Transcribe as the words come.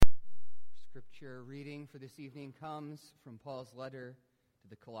scripture reading for this evening comes from Paul's letter to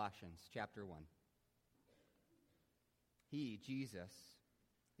the Colossians, chapter 1. He, Jesus,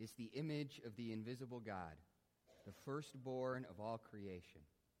 is the image of the invisible God, the firstborn of all creation.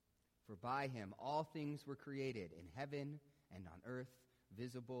 For by him all things were created in heaven and on earth,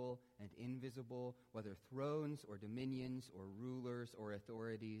 visible and invisible, whether thrones or dominions or rulers or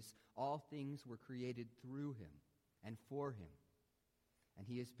authorities. All things were created through him and for him. And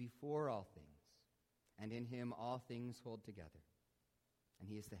he is before all things, and in him all things hold together. And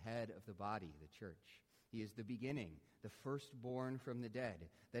he is the head of the body, the church. He is the beginning, the firstborn from the dead,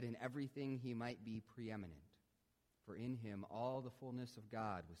 that in everything he might be preeminent. For in him all the fullness of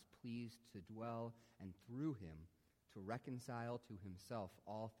God was pleased to dwell, and through him to reconcile to himself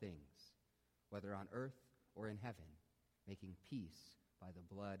all things, whether on earth or in heaven, making peace by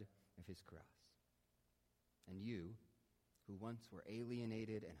the blood of his cross. And you, who once were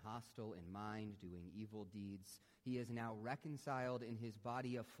alienated and hostile in mind, doing evil deeds, he is now reconciled in his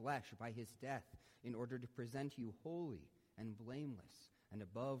body of flesh by his death, in order to present you holy and blameless and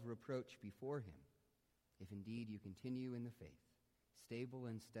above reproach before him, if indeed you continue in the faith, stable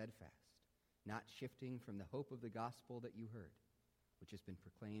and steadfast, not shifting from the hope of the gospel that you heard, which has been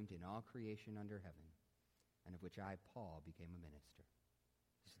proclaimed in all creation under heaven, and of which I, Paul, became a minister.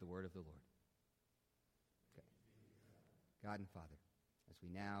 This is the word of the Lord. Okay. God and Father, as we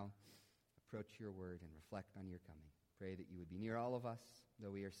now approach your word and reflect on your coming, pray that you would be near all of us,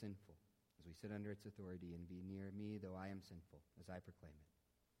 though we are sinful, as we sit under its authority, and be near me, though I am sinful, as I proclaim it.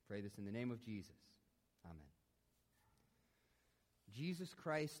 Pray this in the name of Jesus. Amen. Jesus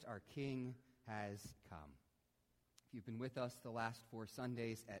Christ, our King, has come. If you've been with us the last 4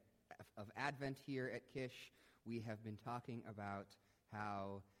 Sundays of Advent here at Kish, we have been talking about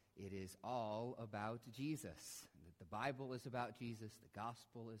how it is all about Jesus. That the Bible is about Jesus, the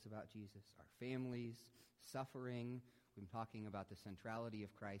gospel is about Jesus, our families, suffering. We've been talking about the centrality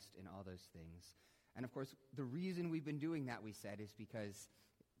of Christ in all those things. And of course, the reason we've been doing that, we said, is because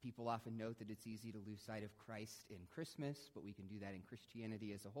people often note that it's easy to lose sight of Christ in Christmas, but we can do that in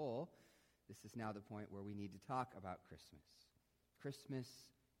Christianity as a whole. This is now the point where we need to talk about Christmas. Christmas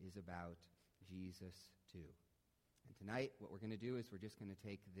is about Jesus too. And tonight, what we're going to do is we're just going to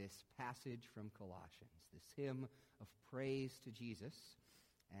take this passage from Colossians, this hymn of praise to Jesus,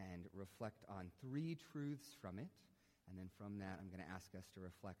 and reflect on 3 truths from it. And then from that, I'm going to ask us to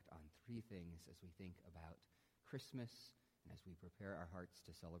reflect on 3 things as we think about Christmas and as we prepare our hearts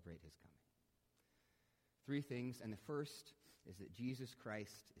to celebrate his coming. 3 things, and the first is that Jesus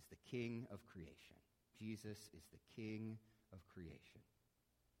Christ is the King of creation. Jesus is the King of creation.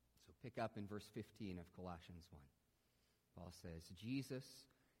 So pick up in verse 15 of Colossians 1. Paul says, Jesus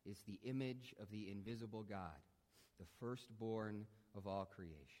is the image of the invisible God, the firstborn of all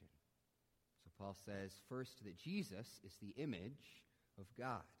creation. So Paul says, first, that Jesus is the image of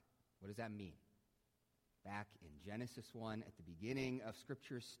God. What does that mean? Back in Genesis 1, at the beginning of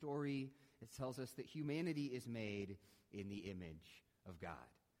Scripture's story, it tells us that humanity is made in the image of God.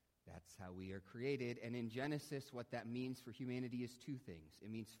 That's how we are created. And in Genesis, what that means for humanity is 2 things.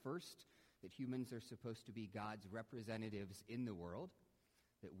 It means, first, that humans are supposed to be God's representatives in the world,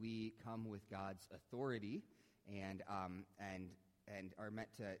 that we come with God's authority and are meant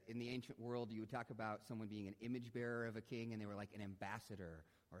to, in the ancient world, you would talk about someone being an image bearer of a king, and they were like an ambassador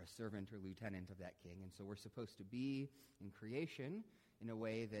or a servant or lieutenant of that king. And so we're supposed to be in creation in a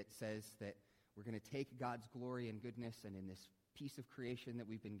way that says that we're going to take God's glory and goodness, and in this piece of creation that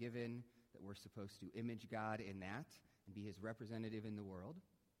we've been given, that we're supposed to image God in that and be his representative in the world.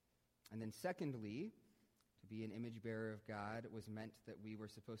 And then secondly, to be an image bearer of God was meant that we were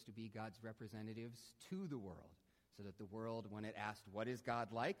supposed to be God's representatives to the world, so that the world, when it asked, what is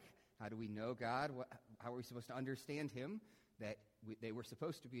God like? How do we know God? How are we supposed to understand him? That they were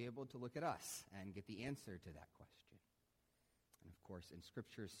supposed to be able to look at us and get the answer to that question. And of course, in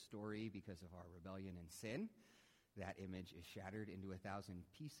Scripture's story, because of our rebellion and sin, that image is shattered into 1,000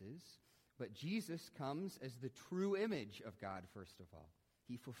 pieces. But Jesus comes as the true image of God, first of all.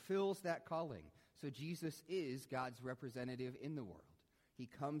 He fulfills that calling. So Jesus is God's representative in the world. He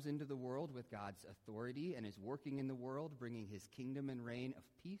comes into the world with God's authority and is working in the world, bringing his kingdom and reign of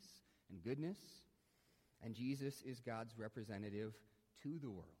peace and goodness. And Jesus is God's representative to the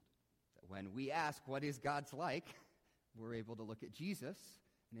world. When we ask, what is God's like? We're able to look at Jesus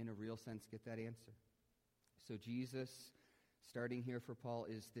and in a real sense get that answer. So Jesus, starting here for Paul,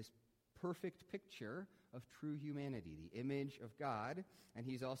 is this perfect picture of true humanity, the image of God, and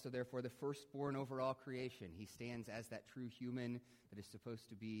he's also, therefore, the firstborn over all creation. He stands as that true human that is supposed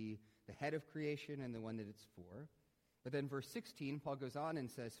to be the head of creation and the one that it's for. But then verse 16, Paul goes on and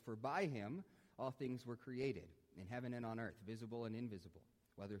says, for by him all things were created, in heaven and on earth, visible and invisible,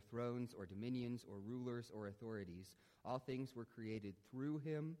 whether thrones or dominions or rulers or authorities. All things were created through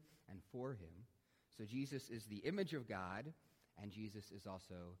him and for him. So Jesus is the image of God, and Jesus is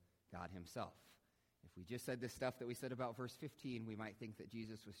also God himself. If we just said this stuff that we said about verse 15, we might think that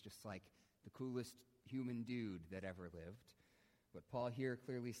Jesus was just like the coolest human dude that ever lived. But Paul here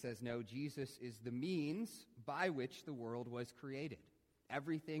clearly says, no, Jesus is the means by which the world was created.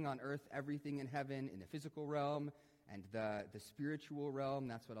 Everything on earth, everything in heaven, in the physical realm, and the spiritual realm,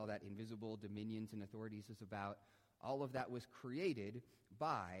 that's what all that invisible dominions and authorities is about. All of that was created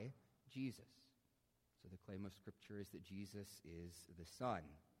by Jesus. So the claim of Scripture is that Jesus is the Son,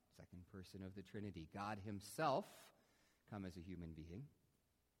 second person of the Trinity. God himself come as a human being.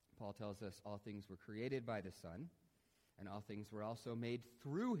 Paul tells us all things were created by the Son, and all things were also made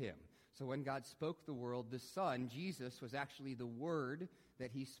through him. So when God spoke the world, the Son, Jesus, was actually the Word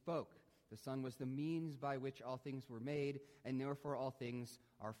that he spoke. The Son was the means by which all things were made, and therefore all things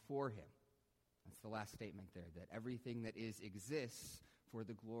are for him. That's the last statement there, that everything that is exists for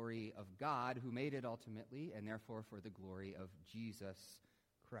the glory of God, who made it ultimately, and therefore for the glory of Jesus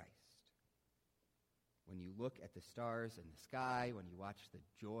Christ. When you look at the stars in the sky, when you watch the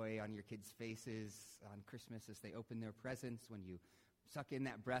joy on your kids' faces on Christmas as they open their presents, when you suck in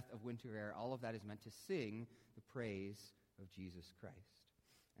that breath of winter air, all of that is meant to sing the praise of Jesus Christ.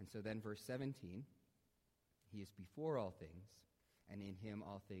 And so then verse 17, he is before all things, and in him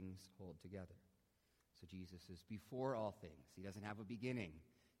all things hold together. So Jesus is before all things. He doesn't have a beginning.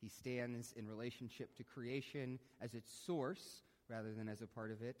 He stands in relationship to creation as its source rather than as a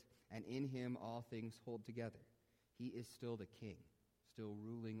part of it, and in him all things hold together. He is still the king, still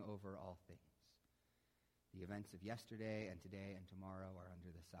ruling over all things. The events of yesterday and today and tomorrow are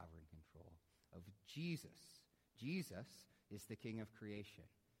under the sovereign control of Jesus. Jesus is the king of creation.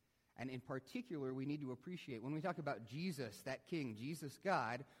 And in particular, we need to appreciate, when we talk about Jesus, that king, Jesus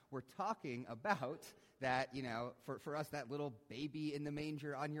God, we're talking about that, for us, that little baby in the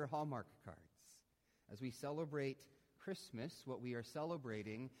manger on your Hallmark cards. As we celebrate Christmas, what we are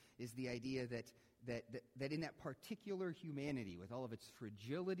celebrating is the idea that in that particular humanity, with all of its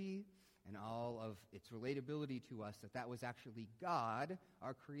fragility and all of its relatability to us, that was actually God,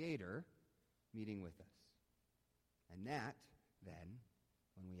 our Creator, meeting with us. And that, then,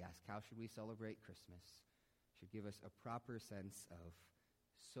 when we ask how should we celebrate Christmas, should give us a proper sense of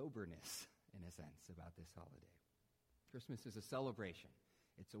soberness, in a sense, about this holiday. Christmas is a celebration.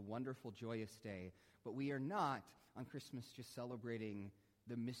 It's a wonderful, joyous day, but we are not on Christmas just celebrating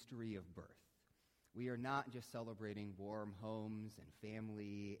the mystery of birth. We are not just celebrating warm homes and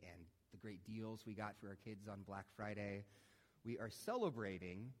family and the great deals we got for our kids on Black Friday. We are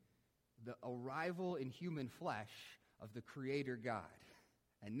celebrating the arrival in human flesh of the Creator God.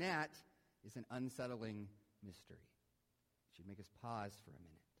 And that is an unsettling mystery. It should make us pause for a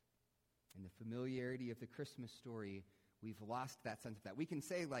minute. In the familiarity of the Christmas story, we've lost that sense of that. We can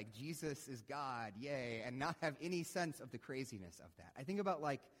say, Jesus is God, yay, and not have any sense of the craziness of that. I think about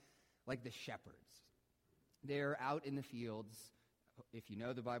like the shepherds. They're out in the fields. If you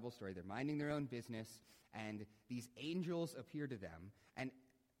know the Bible story, they're minding their own business, and these angels appear to them, and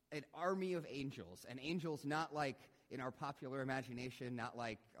an army of angels, and angels not like in our popular imagination, not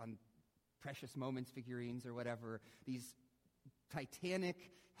like on Precious Moments figurines or whatever, these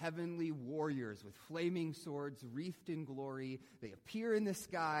titanic heavenly warriors with flaming swords wreathed in glory. They appear in the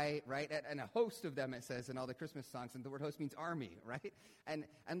sky, right? And a host of them, it says in all the Christmas songs, and the word host means army, right? And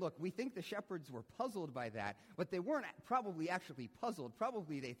look, we think the shepherds were puzzled by that, but they weren't probably actually puzzled.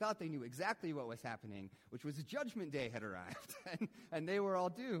 Probably they thought they knew exactly what was happening, which was Judgment Day had arrived, and they were all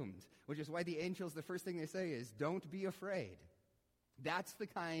doomed, which is why the angels, the first thing they say is, don't be afraid. That's the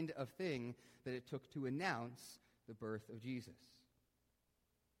kind of thing that it took to announce the birth of Jesus.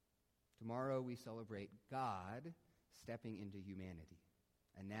 Tomorrow we celebrate God stepping into humanity.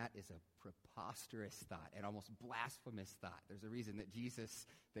 And that is a preposterous thought, an almost blasphemous thought. There's a reason that Jesus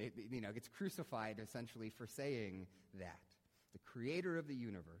gets crucified essentially for saying that. The creator of the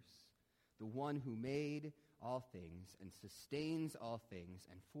universe, the one who made all things and sustains all things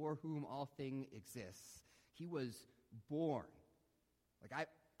and for whom all thing exists, he was born.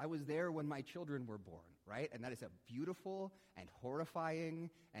 I was there when my children were born, right? And that is a beautiful and horrifying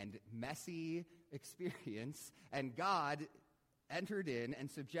and messy experience. And God entered in and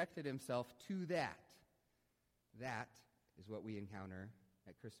subjected himself to that. That is what we encounter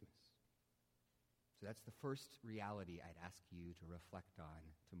at Christmas. So that's the first reality I'd ask you to reflect on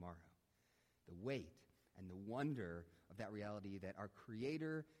tomorrow. The weight and the wonder of that reality that our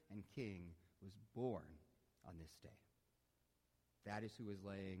Creator and King was born on this day. That is who is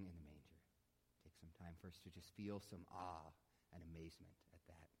laying in the manger. some time for us to just feel some awe and amazement at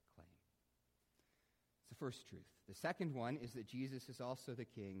that claim. It's the first truth. The second one is that Jesus is also the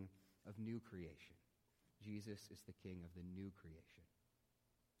king of new creation. Jesus is the king of the new creation.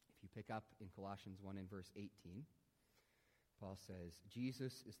 If you pick up in Colossians 1 and verse 18, Paul says,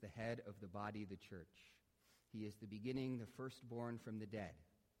 Jesus is the head of the body, the church. He is the beginning, the firstborn from the dead,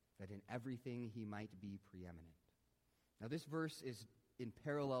 that in everything he might be preeminent. Now this verse is in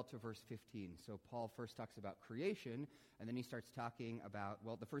parallel to verse 15. So Paul first talks about creation, and then he starts talking about,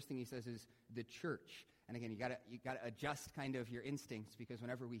 well, the first thing he says is the church. And again, you gotta adjust kind of your instincts, because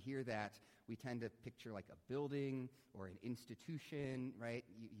whenever we hear that, we tend to picture like a building or an institution, right?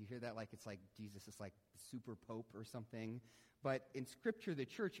 You hear that like it's like Jesus is like super pope or something. But in Scripture, the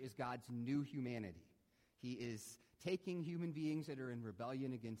church is God's new humanity. He is taking human beings that are in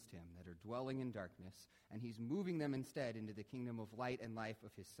rebellion against him, that are dwelling in darkness, and he's moving them instead into the kingdom of light and life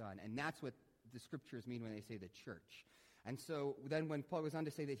of his Son. And that's what the Scriptures mean when they say the church. And so then when Paul goes on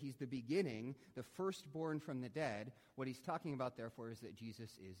to say that he's the beginning, the firstborn from the dead, what he's talking about, therefore, is that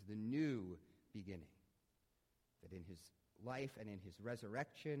Jesus is the new beginning. That in his life and in his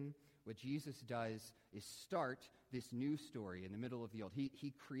resurrection, what Jesus does is start this new story in the middle of the old.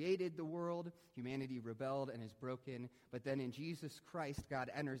 He created the world, humanity rebelled and is broken, but then in Jesus Christ,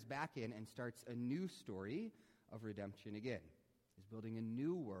 God enters back in and starts a new story of redemption again. He's building a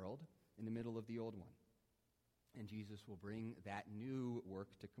new world in the middle of the old one. And Jesus will bring that new work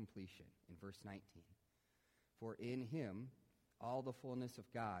to completion in verse 19. For in him all the fullness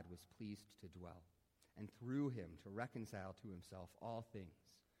of God was pleased to dwell, and through him to reconcile to himself all things,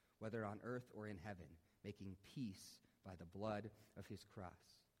 whether on earth or in heaven, making peace by the blood of his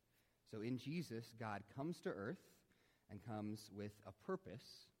cross. So in Jesus, God comes to earth and comes with a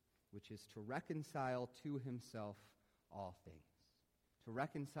purpose, which is to reconcile to himself all things. To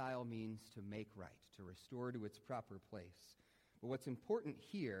reconcile means to make right, to restore to its proper place. But what's important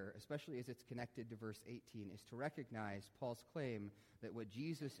here, especially as it's connected to verse 18, is to recognize Paul's claim that what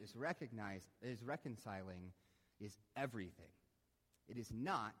Jesus is reconciling is everything. It is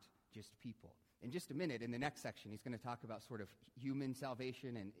not just people. In just a minute, in the next section, he's going to talk about sort of human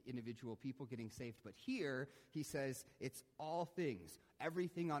salvation and individual people getting saved. But here, he says it's all things.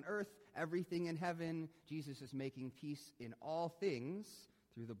 Everything on earth, everything in heaven. Jesus is making peace in all things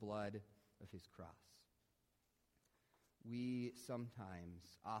through the blood of his cross. We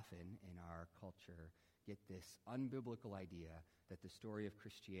sometimes, often in our culture, get this unbiblical idea that the story of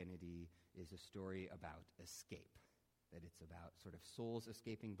Christianity is a story about escape. That it's about sort of souls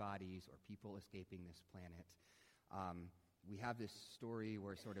escaping bodies or people escaping this planet. We have this story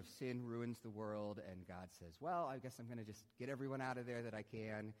where sort of sin ruins the world and God says, well, I guess I'm going to just get everyone out of there that I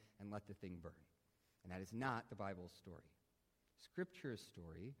can and let the thing burn. And that is not the Bible's story. Scripture's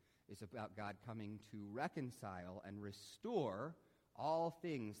story is about God coming to reconcile and restore all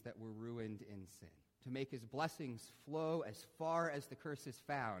things that were ruined in sin, to make his blessings flow as far as the curse is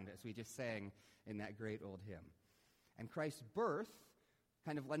found, as we just sang in that great old hymn. And Christ's birth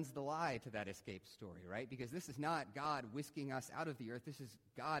kind of lends the lie to that escape story, right? Because this is not God whisking us out of the earth. This is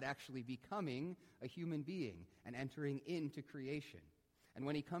God actually becoming a human being and entering into creation. And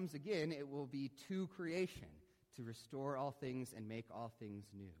when he comes again, it will be to creation, to restore all things and make all things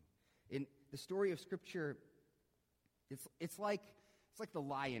new. In the story of Scripture, it's like the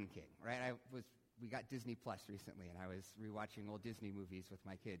Lion King, right? We got Disney Plus recently, and I was rewatching old Disney movies with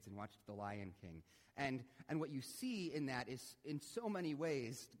my kids and watched The Lion King. And what you see in that is, in so many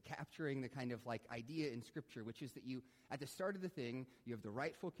ways, capturing the kind of like idea in Scripture, which is that you, at the start of the thing, you have the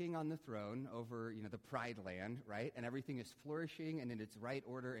rightful king on the throne over, the Pride Land, right? And everything is flourishing and in its right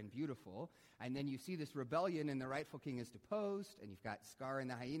order and beautiful. And then you see this rebellion, and the rightful king is deposed, and you've got Scar and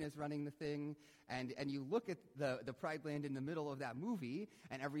the hyenas running the thing. And you look at the Pride Land in the middle of that movie,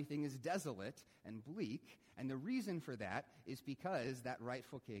 and everything is desolate and bleak. And the reason for that is because that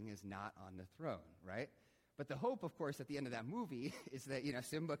rightful king is not on the throne, right? But the hope, of course, at the end of that movie is that,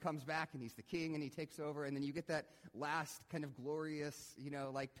 Simba comes back and he's the king and he takes over, and then you get that last kind of glorious,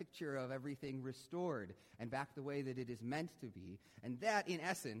 picture of everything restored and back the way that it is meant to be. And that, in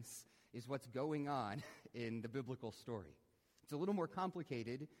essence, is what's going on in the biblical story. It's a little more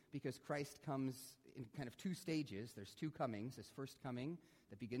complicated because Christ comes in kind of two stages. There's two comings. This first coming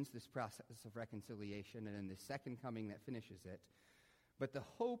that begins this process of reconciliation, and then the second coming that finishes it. But the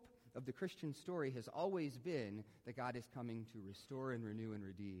hope of the Christian story has always been that God is coming to restore and renew and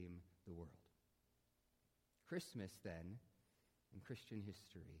redeem the world. Christmas, then, in Christian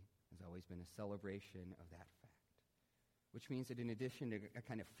history, has always been a celebration of that fact. Which means that in addition to a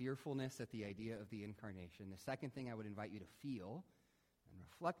kind of fearfulness at the idea of the incarnation, the second thing I would invite you to feel, and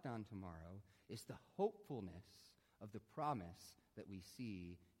reflect on tomorrow is the hopefulness of the promise that we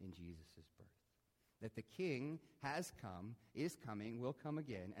see in Jesus' birth. That the King has come, is coming, will come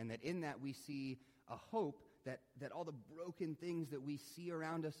again, and that in that we see a hope that all the broken things that we see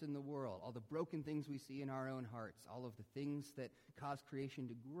around us in the world, all the broken things we see in our own hearts, all of the things that cause creation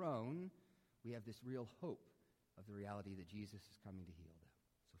to groan, we have this real hope of the reality that Jesus is coming to heal them.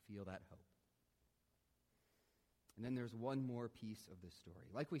 So feel that hope. And then there's one more piece of the story.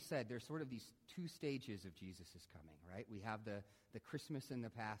 Like we said, there's sort of these two stages of Jesus' coming, right? We have the Christmas in the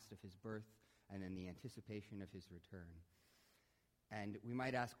past of his birth, and then the anticipation of his return. And we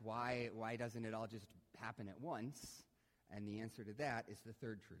might ask, why doesn't it all just happen at once? And the answer to that is the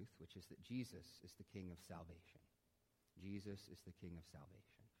third truth, which is that Jesus is the King of salvation. Jesus is the King of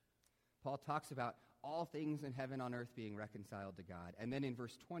salvation. Paul talks about all things in heaven and earth being reconciled to God. And then in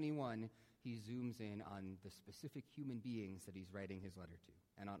verse 21, he zooms in on the specific human beings that he's writing his letter to,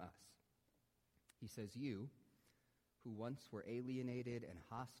 and on us. He says, you, who once were alienated and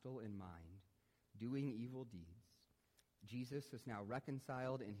hostile in mind, doing evil deeds, Jesus is now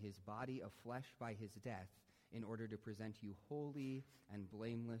reconciled in his body of flesh by his death in order to present you holy and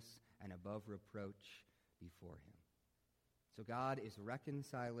blameless and above reproach before him. So God is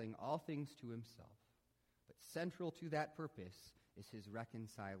reconciling all things to himself, but central to that purpose is his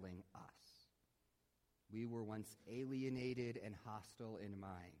reconciling us. We were once alienated and hostile in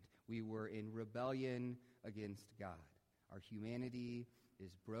mind. We were in rebellion against God. Our humanity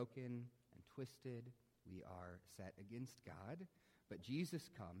is broken and twisted. We are set against God. But Jesus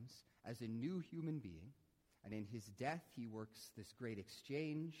comes as a new human being, and in his death he works this great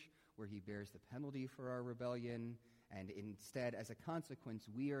exchange where he bears the penalty for our rebellion, and instead, as a consequence,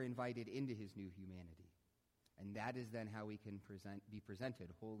 we are invited into his new humanity. And that is then how we can be presented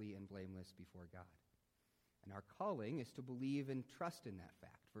holy and blameless before God. And our calling is to believe and trust in that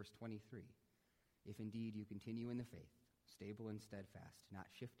fact. Verse 23, if indeed you continue in the faith, stable and steadfast, not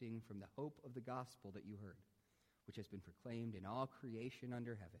shifting from the hope of the gospel that you heard, which has been proclaimed in all creation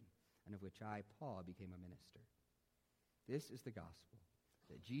under heaven, and of which I, Paul, became a minister. This is the gospel,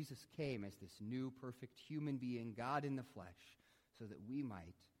 that Jesus came as this new perfect human being, God in the flesh, so that we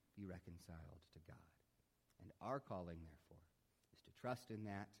might be reconciled to God. And our calling, therefore, is to trust in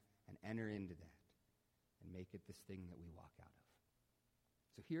that and enter into that and make it this thing that we walk out of.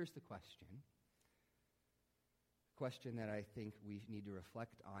 So here's the question that I think we need to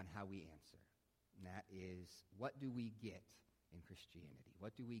reflect on how we answer. And that is, what do we get in Christianity?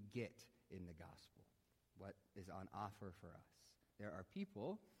 What do we get in the gospel? What is on offer for us? There are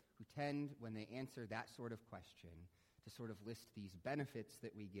people who tend, when they answer that sort of question, to sort of list these benefits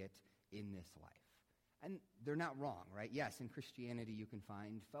that we get in this life. And they're not wrong, right? Yes, in Christianity you can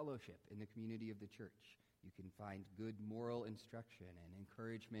find fellowship in the community of the church. You can find good moral instruction and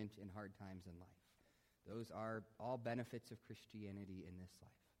encouragement in hard times in life. Those are all benefits of Christianity in this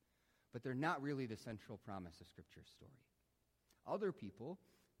life. But they're not really the central promise of Scripture's story. Other people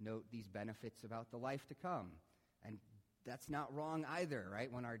note these benefits about the life to come. And that's not wrong either,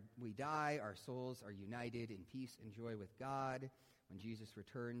 right? When we die, our souls are united in peace and joy with God. When Jesus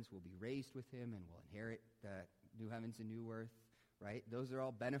returns, we'll be raised with him and we'll inherit the new heavens and new earth, right? Those are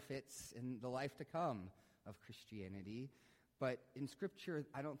all benefits in the life to come of Christianity. But in Scripture,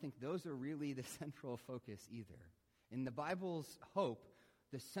 I don't think those are really the central focus either. In the Bible's hope,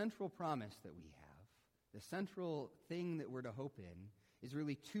 the central promise that we have, the central thing that we're to hope in, is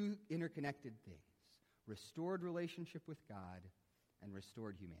really two interconnected things: restored relationship with God and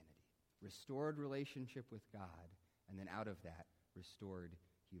restored humanity. Restored relationship with God, and then out of that, restored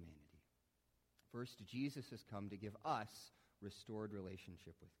humanity. First, Jesus has come to give us restored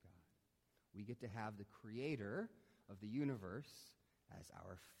relationship with God. We get to have the creator of the universe as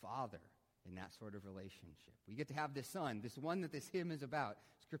our Father in that sort of relationship. We get to have the Son, this one that this hymn is about.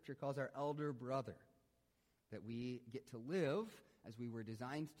 Scripture calls our elder brother, that we get to live as we were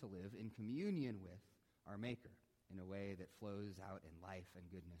designed to live in communion with our Maker in a way that flows out in life and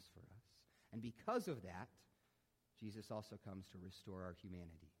goodness for us. And because of that, Jesus also comes to restore our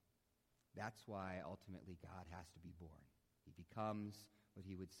humanity. That's why ultimately God has to be born. He becomes what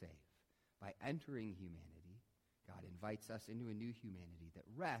he would save. By entering humanity, God invites us into a new humanity that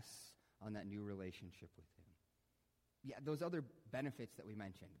rests on that new relationship with him. Yeah, those other benefits that we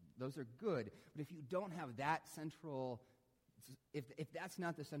mentioned, those are good, but if you don't have that central, if that's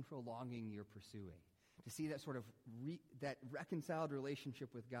not the central longing you're pursuing, to see that sort of that reconciled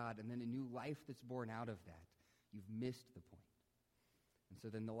relationship with God and then a new life that's born out of that, you've missed the point. And so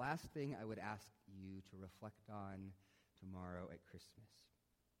then the last thing I would ask you to reflect on tomorrow at Christmas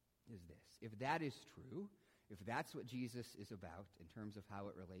is this. If that is true, if that's what Jesus is about in terms of how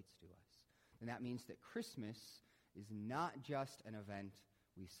it relates to us, then that means that Christmas is not just an event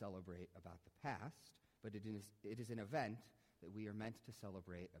we celebrate about the past, but it is an event that we are meant to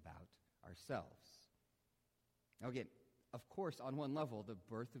celebrate about ourselves. Now again, of course, on one level, the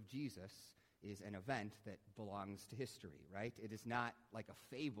birth of Jesus is an event that belongs to history, right? It is not like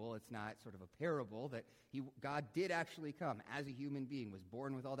a fable. It's not sort of a parable that God did actually come as a human being, was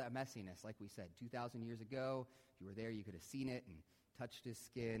born with all that messiness, like we said, 2,000 years ago. If you were there, you could have seen it and touched his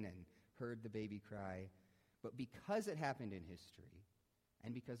skin and heard the baby cry. But because it happened in history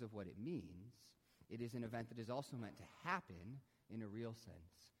and because of what it means, it is an event that is also meant to happen in a real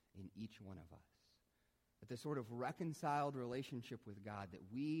sense in each one of us. That the sort of reconciled relationship with God that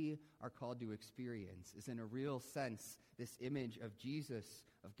we are called to experience is in a real sense this image of Jesus,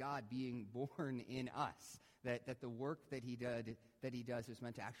 of God being born in us. That the work that he does is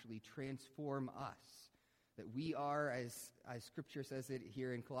meant to actually transform us. That we are, as Scripture says it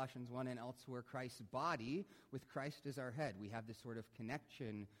here in Colossians 1 and elsewhere, Christ's body, with Christ as our head. We have this sort of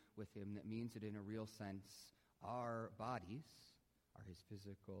connection with him that means that in a real sense, our bodies are his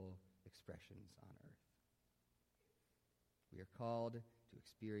physical expressions on earth. We are called to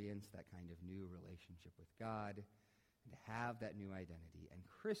experience that kind of new relationship with God and to have that new identity. And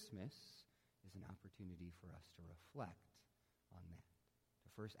Christmas is an opportunity for us to reflect on that. To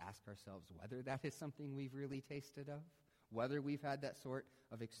first ask ourselves whether that is something we've really tasted of, whether we've had that sort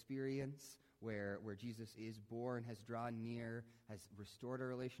of experience where Jesus is born, has drawn near, has restored our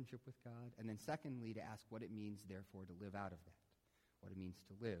relationship with God. And then secondly, to ask what it means, therefore, to live out of that, what it means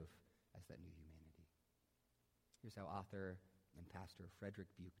to live as that new humanity. Here's how author and pastor Frederick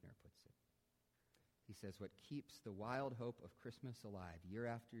Buechner puts it. He says, what keeps the wild hope of Christmas alive year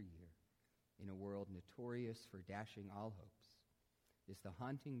after year in a world notorious for dashing all hopes is the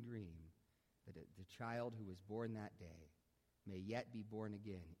haunting dream that the child who was born that day may yet be born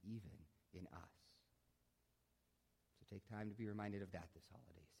again even in us. So take time to be reminded of that this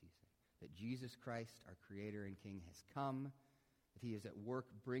holiday season, that Jesus Christ, our Creator and King, has come, that he is at work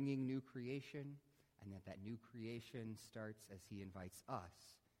bringing new creation, and that new creation starts as he invites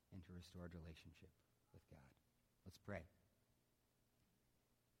us into restored relationship with God. Let's pray.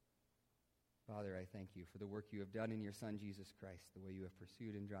 Father, I thank you for the work you have done in your Son, Jesus Christ, the way you have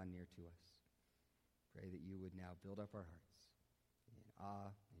pursued and drawn near to us. Pray that you would now build up our hearts in awe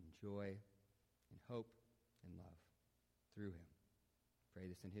and joy and hope and love through him. Pray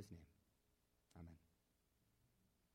this in his name. Amen.